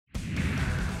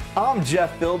I'm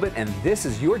Jeff Philbin, and this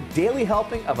is your daily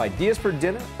helping of ideas for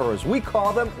dinner, or as we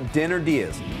call them, dinner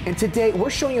DeeAs. And today, we're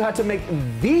showing you how to make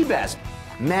the best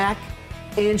mac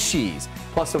and cheese,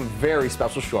 plus some very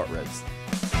special short ribs.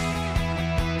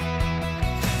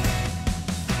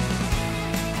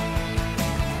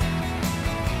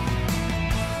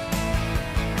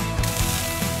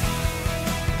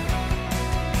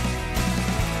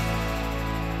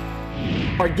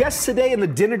 Our guest today in the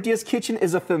Dinner DeeAs kitchen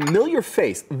is a familiar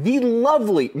face, the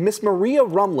lovely Miss Maria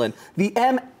Rumlin, the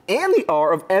M and the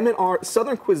R of M&R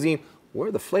Southern Cuisine,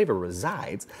 where the flavor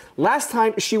resides. Last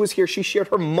time she was here, she shared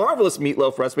her marvelous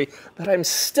meatloaf recipe that I'm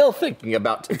still thinking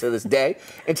about to this day.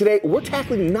 And today, we're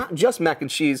tackling not just mac and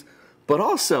cheese, but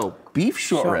also beef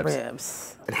short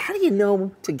ribs. And how do you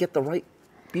know to get the right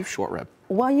beef short rib?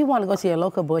 Well, you want to go to your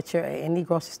local butcher or any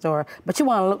grocery store, but you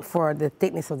want to look for the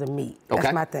thickness of the meat. Okay.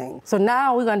 That's my thing. So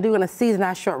now we're going to season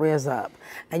our short ribs up.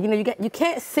 And you know, you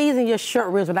can't season your short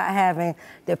ribs without having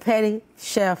the Petty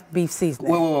Chef beef seasoning.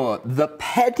 Whoa. The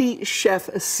Petty Chef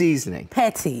seasoning.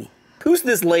 Petty. Who's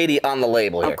this lady on the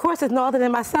label here? Of course, it's no other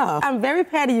than myself. I'm very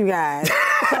petty, you guys.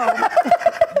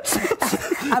 So,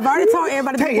 I've already told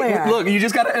everybody to beware. Look, you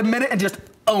just got to admit it and just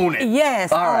own it.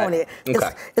 Yes, own it. Okay.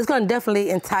 It's going to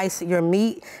definitely entice your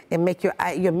meat and make your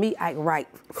meat act right.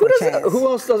 Who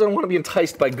else doesn't want to be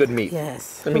enticed by good meat?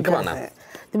 Yes. I mean, come on now.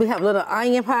 Then we have a little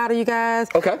onion powder, you guys.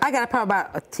 Okay. I got probably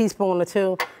about a teaspoon or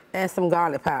two and some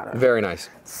garlic powder. Very nice.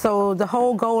 So the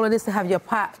whole goal of this is to have your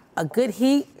pot a good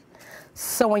heat.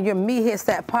 So when your meat hits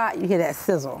that pot, you hear that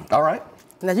sizzle. All right.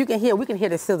 Now we can hear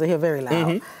the sizzle here very loud.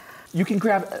 Mm-hmm. You can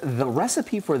grab the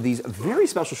recipe for these very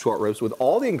special short ribs with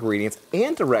all the ingredients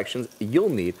and directions you'll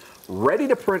need, ready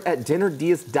to print at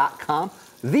dinnerdeas.com.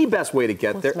 The best way to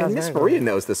get there, and Miss Maria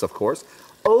knows this, of course.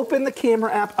 Open the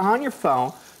camera app on your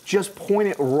phone, just point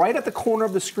it right at the corner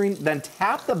of the screen, then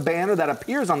tap the banner that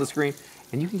appears on the screen,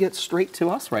 and you can get straight to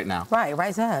us right now. Right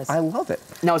to us. I love it.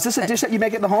 Now, is this a dish that you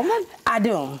make at the home then? I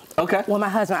do. Okay. When my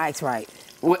husband acts right.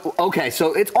 Okay,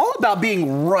 so it's all about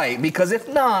being right, because if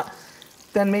not,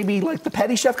 then maybe like the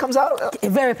Petty Chef comes out?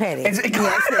 Very petty. Yes,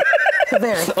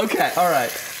 very. Okay, all right.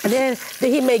 And then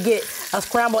he may get a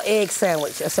scrambled egg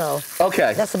sandwich, so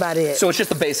okay, that's about it. So it's just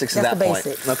the basics at that point.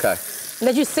 Basics. Okay. And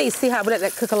as you see how we let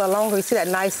that cook a little longer, you see that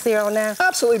nice sear on there?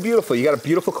 Absolutely beautiful. You got a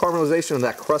beautiful caramelization, and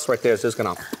that crust right there is just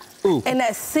gonna, ooh. And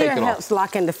that sear helps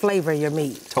lock in the flavor of your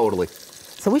meat. Totally.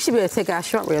 So we should be able to take our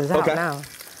short ribs out now.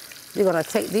 You're gonna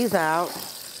take these out.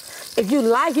 If you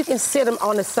like, you can sit them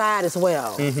on the side as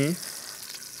well. Mm-hmm.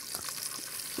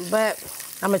 But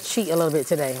I'm gonna cheat a little bit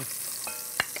today.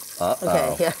 Uh-oh.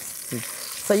 Okay, yeah.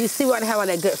 So you see what how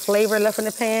that good flavor left in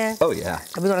the pan? Oh yeah.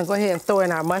 And we're gonna go ahead and throw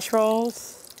in our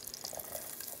mushrooms.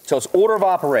 So it's order of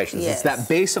operations. Yes. It's that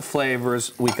base of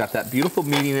flavors. We've got that beautiful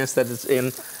meatiness that it's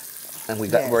in, and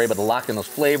we're able to lock in those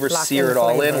flavors, sear it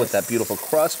all in with that beautiful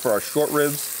crust for our short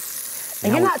ribs.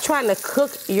 And you're not trying to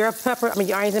cook your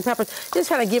your onions and peppers. Just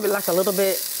trying to give it like a little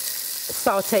bit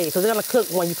sauté. So they're gonna cook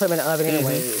when you put them in the oven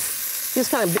anyways.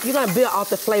 Just you're gonna build off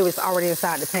the flavors already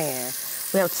inside the pan.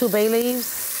 We have 2 bay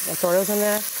leaves, and throw those in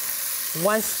there.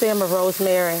 1 stem of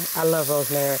rosemary. I love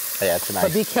rosemary. Yeah, it's nice.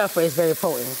 But be careful, it's very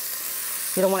potent.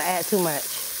 You don't want to add too much.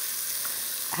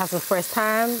 I have some fresh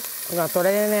thyme. I'm gonna throw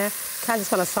that in there. Kind of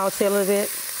just gonna saute a little bit.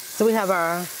 So we have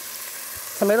our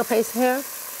tomato paste here.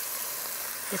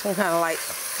 Just gonna kind of like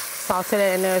saute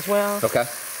that in there as well. Okay.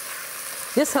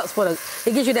 This helps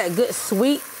it gives you that good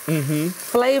sweet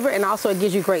flavor, and also it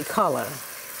gives you great color.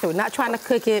 So we're not trying to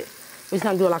cook it. We're just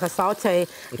gonna do it like a saute.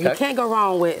 Okay. You can't go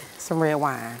wrong with some red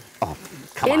wine. Oh,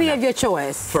 come on. Any of your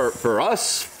choice. For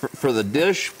us, for the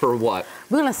dish, for what?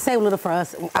 We're gonna save a little for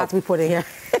us after we put it here.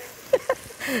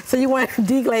 So you want to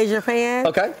deglaze your pan?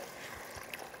 Okay.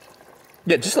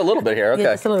 Yeah, just a little bit here. Okay.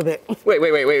 Yeah, just a little bit.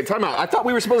 Wait. Time out. I thought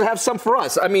we were supposed to have some for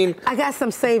us. I mean, I got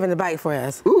some saved in the bag for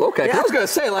us. Ooh, okay. Yeah. I was gonna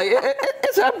say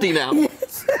it's empty now.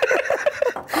 Yes.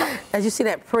 As you see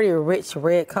that pretty rich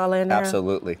red color in there.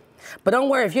 Absolutely. But don't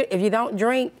worry, if you don't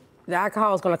drink, the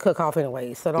alcohol is gonna cook off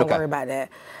anyway. So don't worry about that.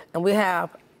 And we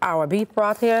have our beef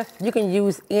broth here. You can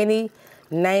use any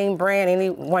name brand, any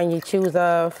one you choose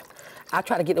of. I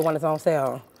try to get the one that's on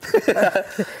sale.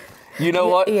 You know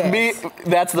what? Yes.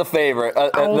 That's the favorite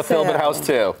at the Philbin house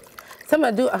too. So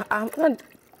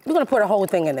we're gonna put a whole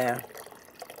thing in there.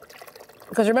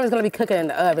 Because remember, it's gonna be cooking in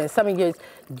the oven. Some of your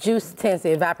juice tends to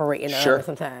evaporate in the oven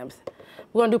sometimes.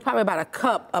 We're gonna do probably about a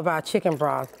cup of our chicken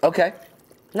broth. Okay.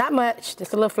 Not much,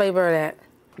 just a little flavor of that.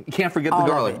 You can't forget the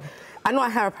garlic. I know I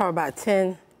have probably about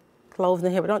 10 cloves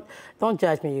in here, but don't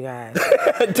judge me, you guys.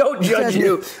 Don't judge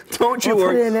you. Don't you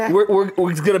worry.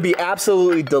 It's gonna be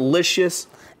absolutely delicious.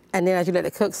 And then as you let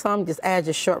it cook some, just add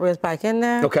your short ribs back in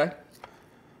there. Okay.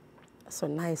 So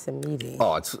nice and meaty.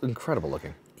 Oh, it's incredible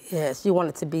looking. Yes, you want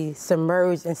it to be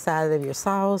submerged inside of your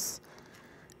sauce.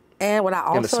 And what I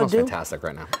also and it smells fantastic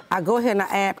right now. I go ahead and I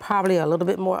add probably a little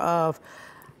bit more of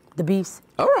the beef's.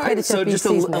 All right, so just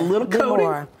a little coating.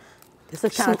 More. Just to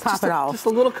kind of top it off. Just a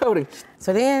little coating.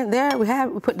 So then there we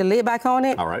put the lid back on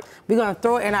it. All right. We're gonna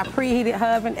throw it in our preheated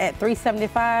oven at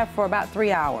 375 for about 3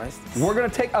 hours. We're gonna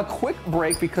take a quick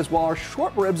break because while our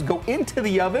short ribs go into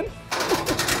the oven,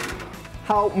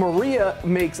 how Maria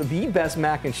makes the best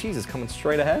mac and cheese is coming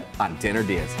straight ahead on Dinner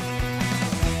DeeAs.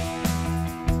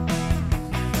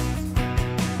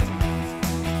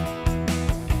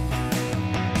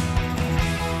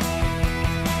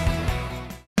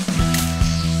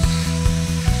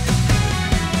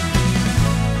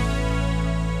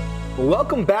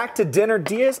 Welcome back to Dinner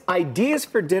DeeAs, Ideas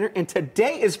for Dinner, and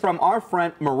today is from our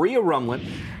friend Maria Rumlin.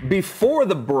 Before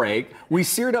the break, we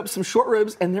seared up some short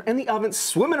ribs and they're in the oven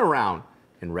swimming around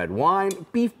in red wine,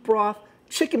 beef broth,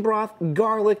 chicken broth,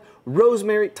 garlic,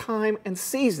 rosemary, thyme, and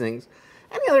seasonings.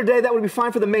 Any other day that would be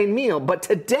fine for the main meal, but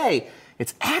today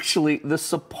it's actually the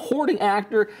supporting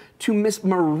actor to Miss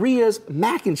Maria's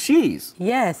mac and cheese.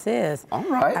 Yes, it is. All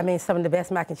right. I mean, some of the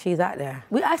best mac and cheese out there.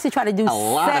 We actually try to do a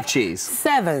lot of cheese.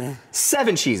 7.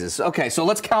 7 cheeses. Okay, so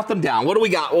let's count them down. What do we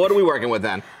got? What are we working with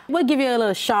then? We'll give you a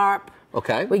little sharp.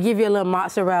 Okay. We give you a little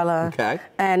mozzarella. Okay.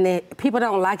 And people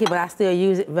don't like it, but I still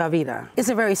use it, Velveeta. It's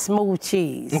a very smooth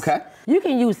cheese. Okay. You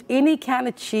can use any kind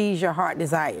of cheese your heart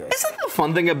desires. Isn't the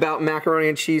fun thing about macaroni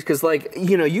and cheese? Because, like,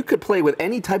 you know, you could play with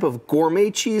any type of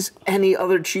gourmet cheese, any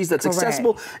other cheese that's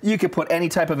accessible. You could put any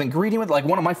type of ingredient with. Like,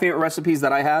 one of my favorite recipes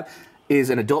that I have is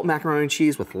an adult macaroni and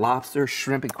cheese with lobster,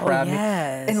 shrimp, and crab. Oh,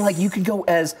 yes. And, like, you can go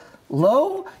as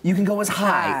low, you can go as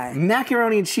high.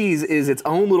 Macaroni and cheese is its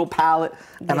own little palette,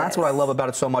 and that's what I love about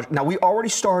it so much. Now, we already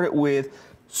started with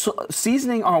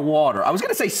seasoning our water. I was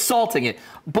gonna say salting it,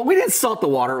 but we didn't salt the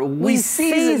water. We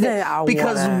seasoned it our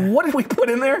because water. What did we put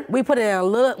in there? We put in a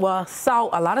little, salt,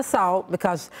 a lot of salt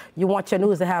because you want your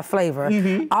noodles to have flavor.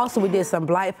 Also, we did some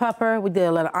black pepper. We did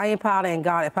a little onion powder and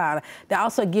garlic powder. That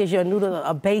also gives your noodle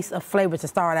a base of flavor to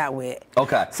start out with.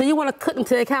 Okay. So you want to cook them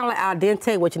till they're kind of like al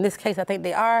dente, which in this case I think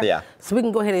they are. Yeah. So we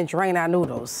can go ahead and drain our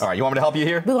noodles. All right, you want me to help you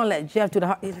here? We're gonna let Jeff do the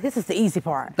hard. This is the easy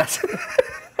part.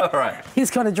 All right.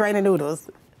 He's gonna drain the noodles.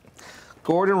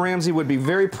 Gordon Ramsay would be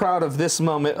very proud of this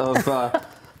moment of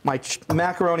my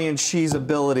macaroni and cheese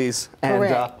abilities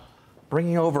and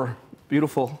bringing over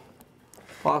beautiful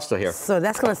pasta here. So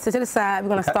that's going to sit to the side. We're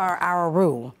going to start our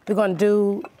roux. We're going to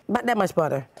do about that much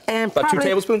butter. And about 2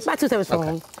 tablespoons? About 2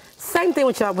 tablespoons. Okay. Same thing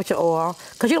with your oil,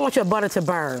 because you don't want your butter to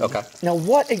burn. Okay. Now,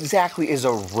 what exactly is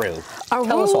a roux? A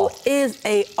roux is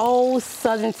an old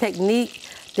Southern technique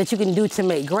that you can do to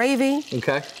make gravy.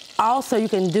 Okay. Also, you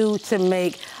can do to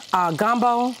make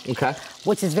gumbo,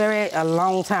 which is a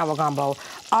long time with gumbo.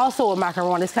 Also with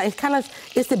macaroni,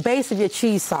 it's the base of your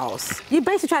cheese sauce. You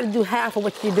basically try to do half of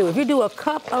what you do. If you do a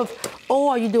cup of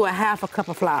oil, you do a half a cup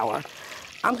of flour.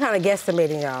 I'm kind of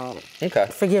guesstimating, y'all. Okay.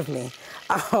 Forgive me.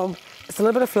 It's a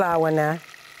little bit of flour in there.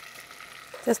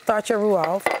 Just start your roux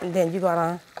off, and then you're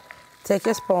gonna take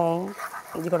your spoon,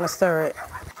 and you're gonna stir it.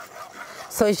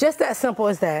 So it's just that simple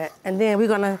as that. And then we're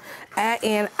gonna add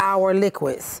in our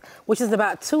liquids, which is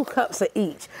about 2 cups of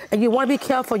each. And you wanna be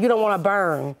careful, you don't wanna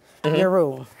burn your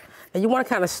roux. And you wanna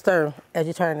kind of stir as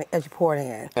you pour it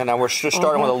in. And now we're just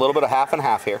starting with a little bit of half and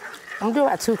half here. I'm doing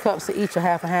about 2 cups of each or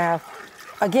half and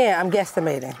half. Again, I'm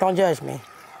guesstimating, don't judge me.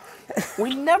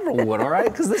 We never would, all right?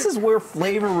 Because this is where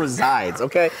flavor resides,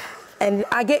 okay? And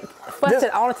I get fussed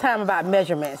all the time about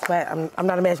measurements, but I'm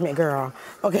not a measurement girl.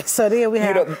 Okay, so then we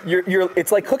have... You know,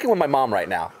 it's like cooking with my mom right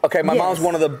now. Okay, my mom's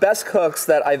one of the best cooks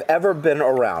that I've ever been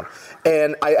around.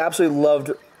 And I absolutely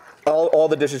loved all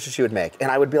the dishes she would make.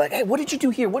 And I would be like, hey, what did you do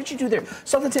here? What did you do there?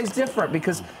 Something tastes different,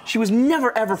 because she was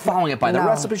never, ever following it by the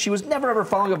recipe. She was never, ever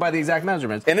following it by the exact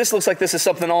measurements. And this looks like this is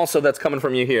something also that's coming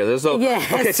from you here.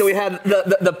 Yes. Okay, so we had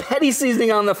the petty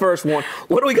seasoning on the first one.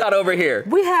 What do we got over here?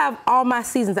 We have all my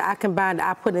seasons that I combined that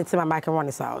I put into my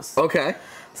macaroni sauce. Okay.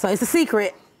 So it's a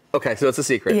secret. Okay, so it's a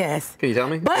secret. Yes. Can you tell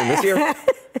me? But in this year?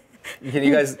 Can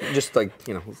you guys just, like,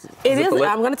 you know...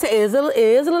 I'm going to tell you, it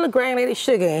is a little granulated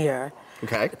sugar in here.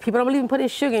 Okay. People don't believe in putting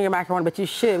sugar in your macaroni, but you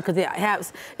should, because it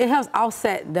helps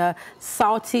offset the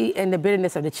salty and the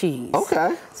bitterness of the cheese.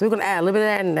 Okay. So we're gonna add a little bit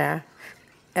of that in there.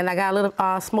 And I got a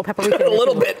little smoked paprika. A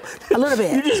little bit. A little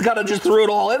bit. You just gotta just threw it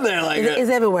all in there like it's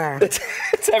everywhere. It's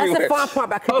everywhere. That's the fun part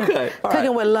about cooking. Okay.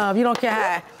 Cooking with love. You don't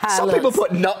care how Some it looks. people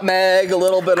put nutmeg, a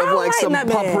little bit of I like like some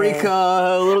nutmeg. paprika,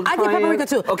 a little I get paprika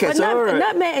too. Okay, but so all right.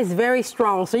 nutmeg is very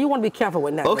strong, so you want to be careful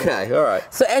with nutmeg. Okay, all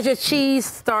right. So as your cheese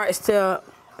starts to,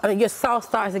 your sauce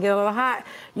starts to get a little hot,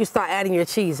 you start adding your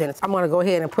cheese in. So I'm going to go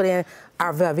ahead and put in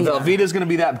our Velveeta. Velveeta is going to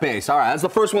be that base. All right, that's the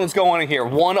first one that's going in here.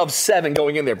 1 of 7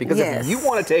 going in there. Because if you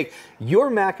want to take your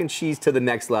mac and cheese to the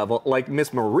next level, like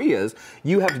Miss Maria's,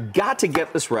 you have got to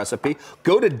get this recipe.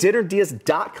 Go to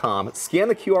dinnerdeas.com, scan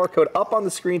the QR code up on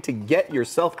the screen to get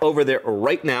yourself over there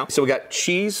right now. So we got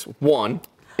cheese 1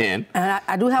 in. And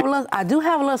I do have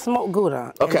a little smoked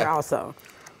Gouda in there also.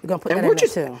 We're going to put that in there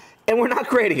too. And we're not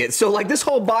grating it. So like this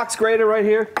whole box grater right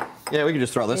here, yeah, we can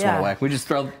just throw this one away. We just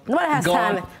throw. Nobody has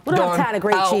time. We don't have time to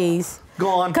grate cheese.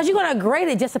 Gone. Because you're gonna grate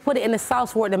it just to put it in the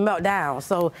sauce for it to melt down.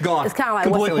 So gone. It's kind of like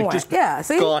completely. what's the point? Yeah.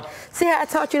 See. Gone. See how I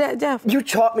taught you that, Jeff? You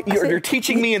taught me. You're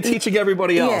teaching me and teaching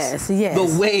everybody else. Yes.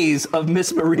 The ways of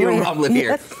Miss Maria Rumlin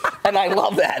here, and I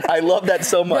love that. I love that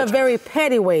so much. The very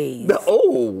petty ways.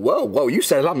 Whoa! You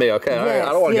said it on me. Okay. All right. I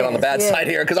don't want to get on the bad side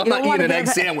here because I'm not eating an egg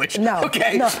sandwich. No.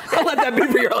 Okay. No. I'll let that be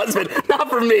for your husband, not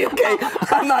for me. Okay.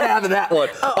 I'm not having that one.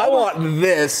 I want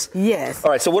this. Yes.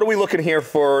 All right. So what are we looking here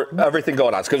for everything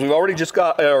going on? Because we've already just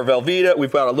got our Velveeta.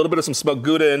 We've got a little bit of some smoked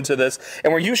Gouda into this,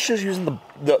 and we're just using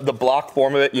the block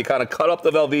form of it. You kind of cut up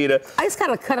the Velveeta. I just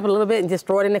kind of cut up a little bit and just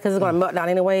throw it in there because it's going to melt down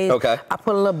anyways. Okay. I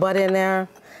put a little butter in there,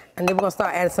 and then we're going to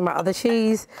start adding some of my other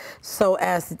cheese. So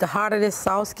as the hotter this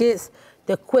sauce gets,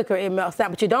 the quicker it melts down.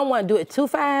 But you don't want to do it too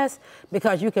fast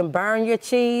because you can burn your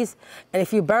cheese, and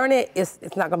if you burn it, it's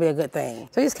not going to be a good thing.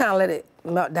 So you just kind of let it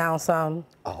melt down some.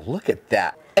 Oh, look at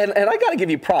that. And I got to give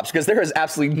you props because there is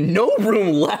absolutely no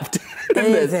room left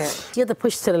in this. You have to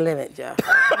push to the limit, Jeff.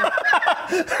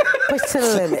 Push to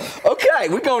the limit. Okay,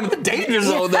 we're going to the danger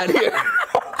zone then here.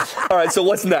 All right, so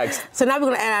what's next? So now we're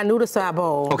going to add our noodles to our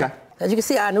bowl. Okay. As you can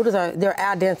see, our noodles they're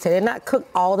al dente. They're not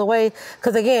cooked all the way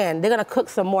because, again, they're going to cook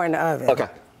some more in the oven. Okay.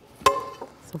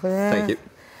 So for that, thank you.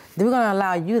 Then we're going to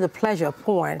allow you the pleasure of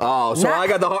pouring. Oh, so I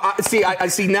got I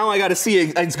see now I got to see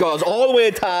it goes all the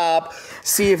way to top,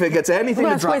 see if it gets anything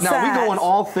to drop. Now, are we going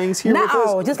all things here with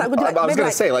this? Just like, I was going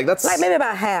to say, like, that's... Like maybe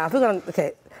about half. We're going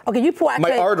to, okay, you pour...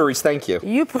 My arteries, thank you.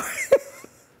 You pour...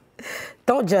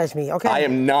 Don't judge me, okay? I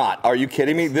am not. Are you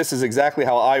kidding me? This is exactly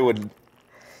how I would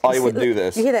do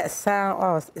this. You hear that sound?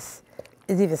 Oh, it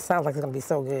even sounds like it's going to be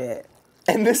so good.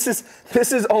 And this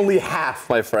is only half,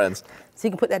 my friends. So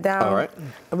you can put that down. All right.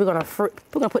 And we're gonna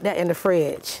put that in the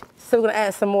fridge. So we're gonna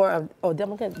add some more of. Oh,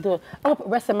 then I'm gonna put the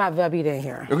rest of my Velveeta in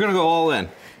here. We're gonna go all in.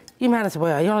 You might as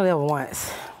well. You only live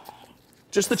once.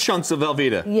 Just the chunks of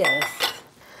Velveeta. Yes.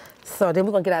 So then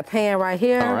we're gonna get our pan right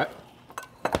here. All right.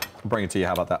 I'll bring it to you.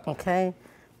 How about that? Okay.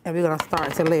 And we're gonna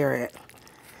start to layer it.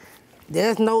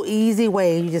 There's no easy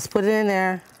way. You just put it in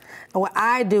there. And what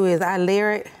I do is I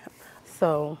layer it.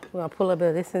 So we're gonna put a little bit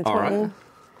of this in between. All right.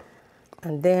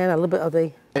 And then a little bit of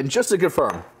the... And just to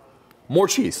confirm, more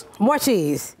cheese. More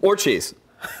cheese. More cheese.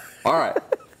 All right.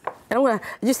 And I'm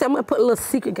gonna put little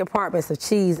secret compartments of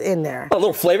cheese in there. A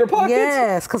little flavor pockets?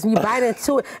 Yes, because when you bite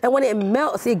into it, and when it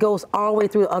melts, it goes all the way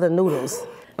through the other noodles.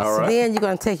 All right. So then you're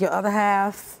gonna take your other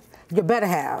half, your better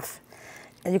half,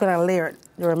 and you're gonna layer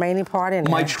the remaining part in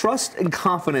there. My trust and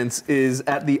confidence is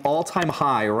at the all-time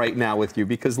high right now with you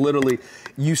because literally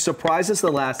you surprised us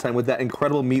the last time with that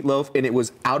incredible meatloaf and it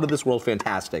was out of this world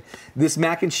fantastic. This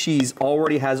mac and cheese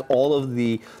already has all of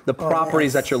the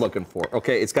properties that you're looking for.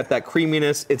 Okay, it's got that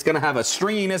creaminess, it's gonna have a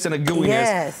stringiness and a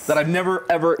gooiness that I've never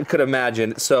ever could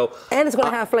imagine. So and it's gonna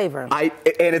have flavor.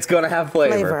 And it's gonna have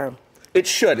flavor. It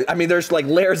should. I mean, there's like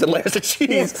layers and layers of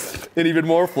cheese and even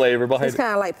more flavor behind it. It's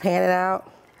kind of like pan it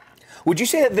out. Would you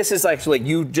say that this is actually like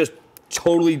you just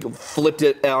totally flipped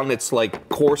it on its like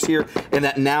course here, and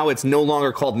that now it's no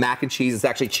longer called mac and cheese; it's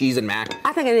actually cheese and mac?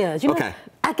 I think it is. You know,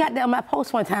 I got that on my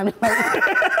post one time.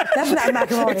 That's not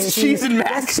macaroni. It's cheese and mac.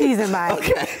 That's cheese and mac.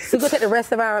 Okay. So we'll take the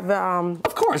rest of our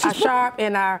of course, our sharp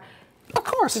and our. Of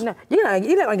course. You're not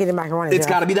gonna get the macaroni. It's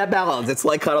got to be that balance. It's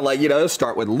like kind of like, you know,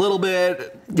 start with a little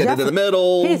bit, get into the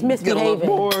middle, he's get a little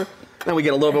more, then we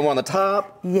get a little bit more on the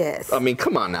top. Yes. I mean,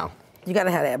 come on now. You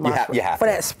gotta have that mushroom you have for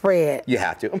to. that spread. You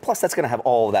have to, and plus that's gonna have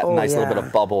all of that nice little bit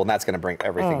of bubble, and that's gonna bring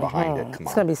everything behind it. Come on.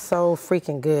 It's gonna be so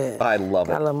freaking good. I love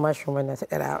it. Got a little mushroom in there. Take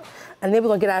that out, and then we're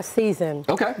gonna get our season.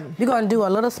 Okay. We're gonna do a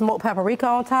little smoked paprika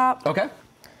on top. Okay.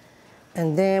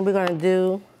 And then we're gonna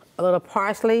do a little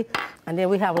parsley, and then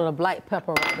we have a little black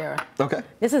pepper right there. Okay.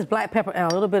 This is black pepper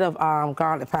and a little bit of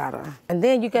garlic powder. And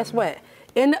then you guess what?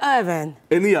 In the oven.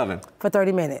 In the oven. For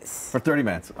 30 minutes. For 30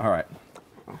 minutes. All right.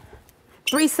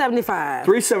 375.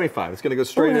 375. It's gonna go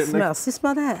straight in. It smells. You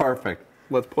smell that? Perfect.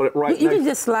 Let's put it right. You can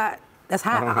just slide. That's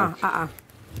hot.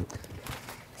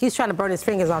 He's trying to burn his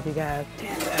fingers off, you guys.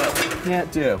 Can't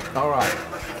do. All right.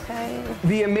 Okay.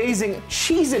 The amazing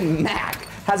Cheese and Mac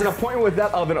has an appointment with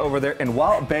that oven over there, and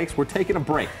while it bakes, we're taking a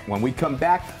break. When we come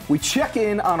back, we check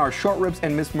in on our short ribs,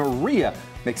 and Miss Maria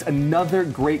makes another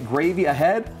great gravy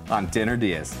ahead on Dinner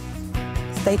DeeAs.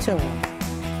 Stay tuned.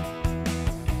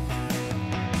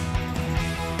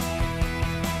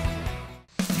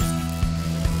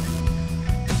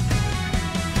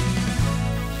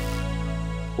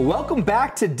 Welcome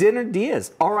back to Dinner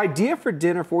DeeAs. Our idea for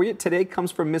dinner for you today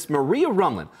comes from Miss Maria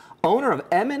Rumlin, owner of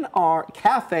M&R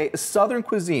Cafe Southern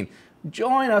Cuisine.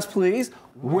 Join us, please,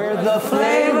 where the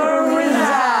flavor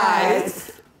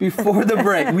resides. Before the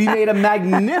break, we made a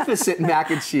magnificent mac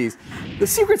and cheese. The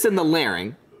secret's in the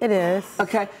layering. It is.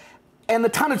 Okay, and the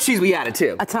ton of cheese we added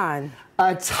too. A ton.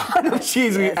 A ton of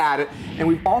cheese we added. And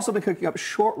we've also been cooking up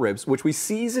short ribs, which we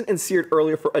seasoned and seared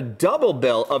earlier for a double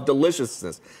bill of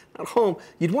deliciousness. At home,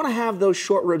 you'd want to have those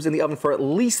short ribs in the oven for at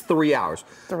least 3 hours.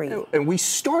 3. And we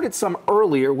started some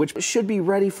earlier, which should be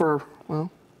ready for,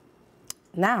 well...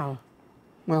 Now.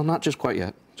 Well, not just quite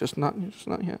yet. Just not yet. Just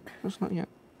not yet.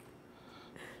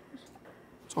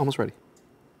 It's almost ready.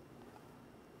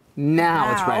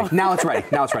 Now it's ready. Now it's ready.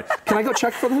 Now it's ready. Can I go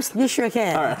check for this? You sure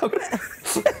can. All right.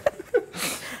 Okay.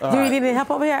 Do you need any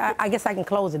help over here? I guess I can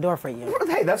close the door for you.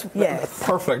 Hey, that's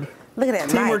perfect. Look at that,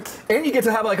 teamwork. Mike. And you get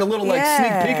to have like a little sneak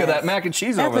peek of that mac and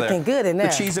cheese over there. That's looking good in there.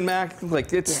 The cheese and mac,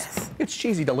 like it's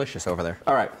cheesy delicious over there.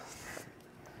 All right.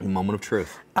 A moment of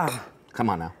truth.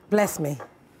 Come on now. Bless me.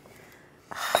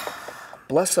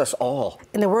 Bless us all.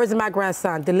 In the words of my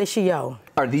grandson, Delicio.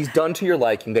 Are these done to your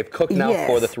liking? They've cooked now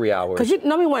for the 3 hours. Because you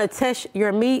normally want to test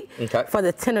your meat for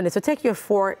the tenderness. So take your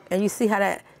fork and you see how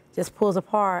that just pulls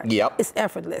apart. Yep. It's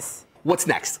effortless. What's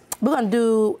next? We're going to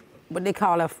do what they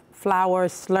call a flour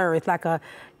slur. It's like a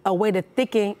way to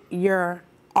thicken your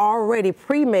already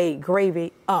pre-made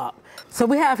gravy up. So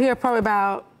we have here probably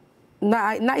about,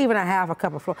 not even a half a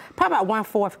cup of flour, probably about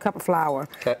 1/4 cup of flour.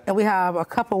 Okay. And we have a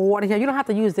cup of water here. You don't have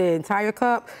to use the entire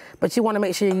cup, but you want to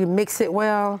make sure you mix it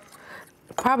well.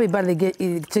 Probably better to get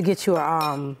you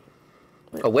a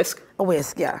whisk? A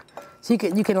whisk, yeah. So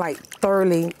you can like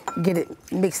thoroughly get it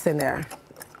mixed in there.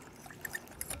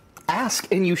 Ask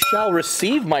and you shall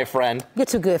receive, my friend. You're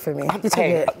too good for me. You're too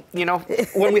good. You know,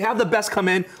 when we have the best come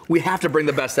in, we have to bring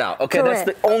the best out. Okay, correct.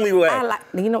 That's the only way.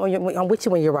 You know, I'm with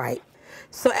you when you're right.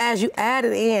 So as you add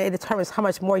it in, it determines how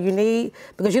much more you need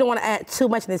because you don't want to add too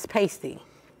much and it's pasty.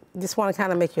 You just want to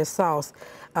kind of make your sauce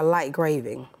a light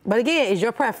gravy. But again, it's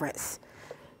your preference.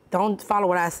 Don't follow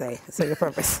what I say. It's your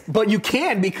preference. But you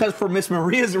can, because for Miss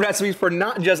Maria's recipes for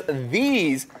not just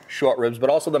these short ribs, but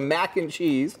also the mac and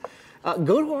cheese,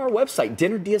 go to our website,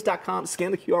 dinnerdeas.com,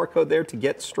 scan the QR code there to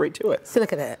get straight to it. See,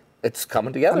 look at that. It's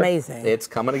coming together. Amazing. It's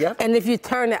coming together. And if you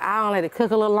turn the eye on, let it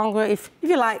cook a little longer, if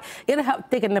you like, it'll help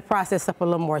thicken the process up a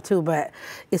little more too, but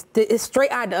it's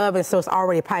straight out the oven, so it's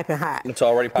already piping hot. It's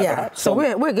already piping hot. So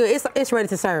we're good. It's ready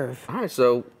to serve. All right,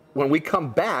 so when we come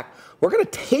back, we're going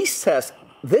to taste test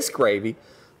this gravy,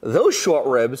 those short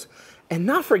ribs, and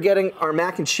not forgetting our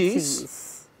mac and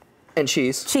cheese. And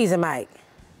cheese. Cheese and Mike.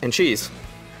 And cheese.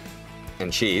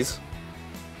 And cheese.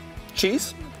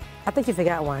 Cheese? I think you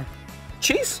forgot one.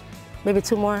 Cheese? Maybe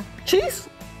 2 more? Cheese?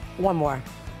 1 more.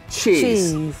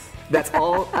 Cheese. That's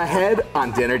all ahead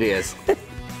on Dinner DeeAs.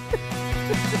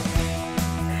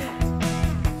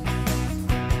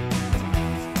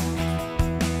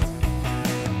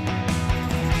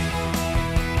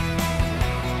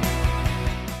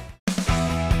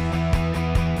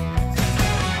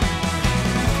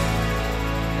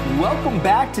 Welcome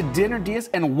back to Dinner DeeAs,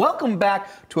 and welcome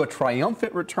back to a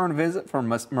triumphant return visit from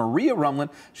Miss Maria Rumlin.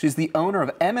 She's the owner of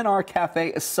M&R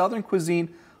Cafe Southern Cuisine.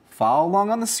 Follow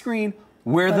along on the screen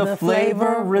where the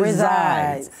flavor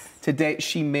resides. Today,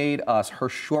 she made us her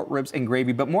short ribs and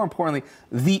gravy, but more importantly,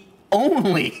 the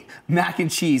only mac and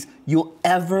cheese you'll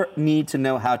ever need to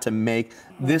know how to make.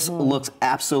 This looks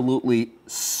absolutely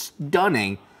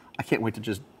stunning. I can't wait to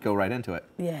just go right into it.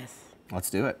 Yes.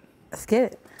 Let's do it. Let's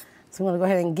get it. So we're gonna go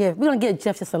ahead and we're gonna give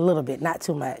Jeff just a little bit, not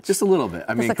too much. Just a little bit.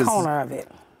 I mean, just a corner of it.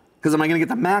 Because am I gonna get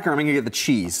the mac or am I gonna get the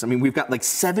cheese? I mean, we've got like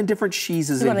 7 different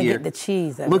cheeses in here. You're gonna get the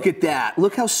cheese. Look at that.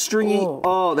 Look how stringy. Ooh.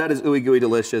 Oh, that is ooey gooey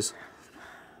delicious.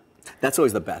 That's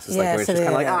always the best. It's like where it's just kind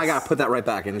of like, oh, I gotta put that right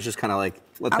back, and it's just kind of like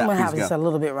let that piece go. I'm gonna have just a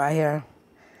little bit right here.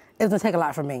 It's gonna take a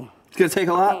lot from me. It's gonna take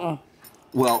a lot.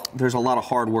 Well, there's a lot of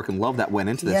hard work and love that went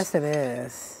into this. Yes, it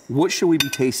is. What should we be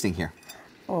tasting here?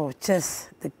 Oh, just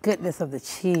the goodness of the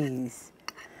cheese.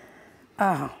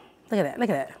 Oh, look at that, look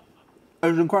at that.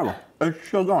 It's incredible. It's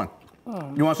still going.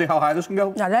 You want to see how high this can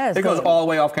go? Now that is It goes good. all the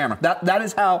way off camera. That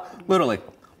is how, literally,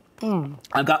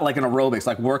 I've got like an aerobics,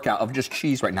 like workout of just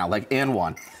cheese right now, like and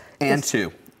 1, and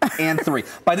 2, and 3.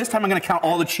 By this time, I'm going to count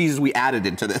all the cheeses we added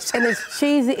into this. And it's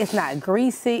cheesy, it's not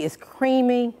greasy, it's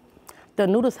creamy. The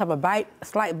noodles have a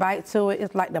slight bite to it.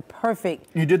 It's like the perfect.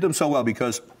 You did them so well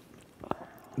because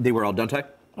they were al dente.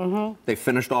 They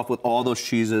finished off with all those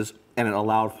cheeses, and it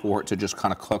allowed for it to just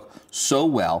kind of cook so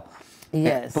well.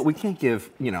 Yes. But we can't give,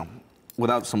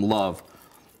 without some love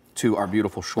to our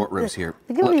beautiful short ribs here.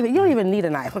 You don't even need a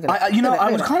knife. Look at that.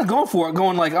 I was kind of going for it,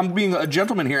 going like I'm being a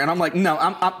gentleman here, and I'm like, no,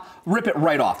 I'm rip it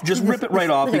right off. Just rip it right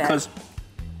off because.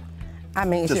 I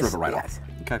mean, just rip it right off.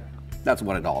 Okay, that's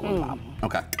what it's all about.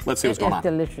 Okay, let's see what's going on. It's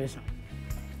delicious.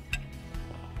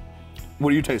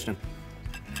 What are you tasting?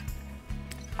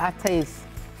 I taste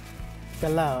the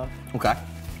love. Okay.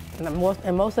 And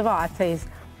most of all, I taste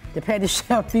the Petty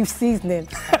Chef beef seasoning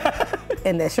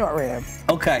and that short rib.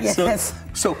 Okay, Yes.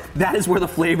 so that is where the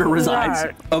flavor resides.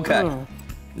 Right. Okay.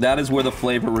 That is where the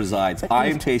flavor resides. I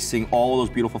am tasting all of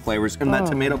those beautiful flavors and that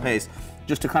tomato paste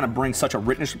just to kind of bring such a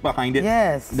richness behind it.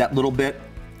 Yes. That little bit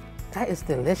That is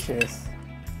delicious.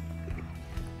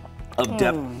 of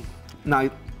depth. Now,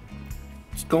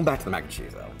 just going back to the mac and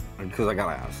cheese though, because I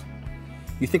gotta ask.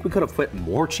 You think we could have put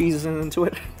more cheeses into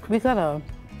it? We could have.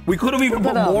 We could have even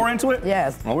put more into it?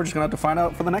 Yes. Well, we're just gonna have to find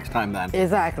out for the next time then.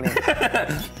 Exactly.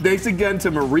 Thanks again to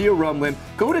Maria Rumlin.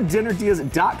 Go to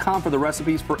dinnerdeas.com for the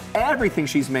recipes for everything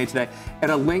she's made today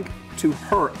and a link to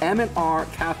her M&R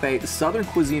Cafe Southern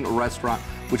Cuisine restaurant,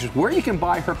 which is where you can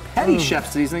buy her Petty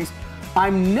Chef seasonings.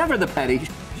 I'm never the petty,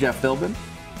 Jeff Philbin.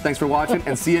 Thanks for watching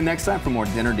and see you next time for more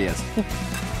Dinner Diaz.